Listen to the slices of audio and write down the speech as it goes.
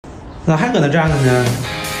咋还搁那站着呢？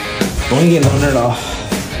东西给你扔这儿了啊！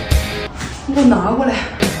你给我拿过来。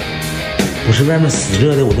不是外面死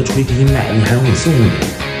热的，我都出去给你买了，你还让我送你？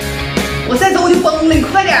我再走我就崩了，你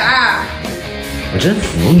快点儿！我真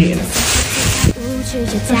服你了。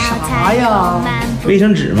这啥呀？卫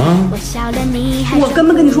生纸吗？我根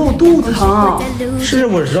本跟你说我肚子疼。是，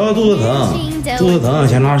我知道肚子疼，肚子疼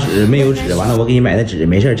想拉屎没有纸，完了我给你买的纸，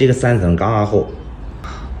没事，这个3层刚刚厚。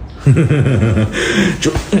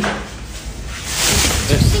就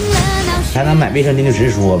还能买卫生巾就直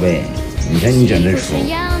说呗，你看你整这说，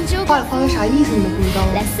话里话外啥意思你都不知道。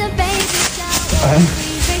哎，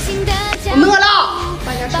我饿了，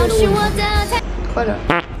大家吃的我快点，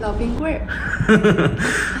老冰棍儿，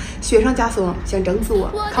雪上加霜，想整死我，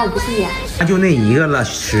看我不顺眼。那就那一个了，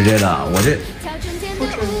吃的了，我这不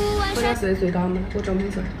吃了，喝点水，水干的，给我整杯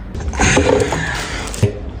水。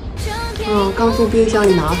刚从冰箱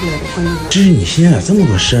里拿出来的，快点。这是你现在咋这么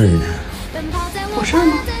多事儿呢？有事儿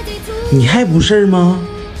吗？你还不事儿吗？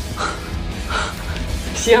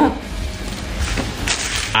行。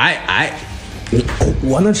哎，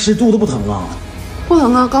我能吃肚子不疼啊？不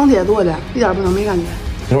疼啊，钢铁做的，一点不疼，没感觉。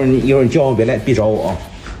一会儿你叫我别找我啊！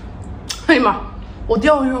哎呀妈，我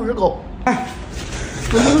掉下去我是狗。哎，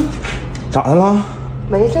咋的了？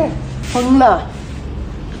没事，疯了。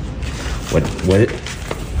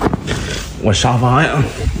我沙发呀。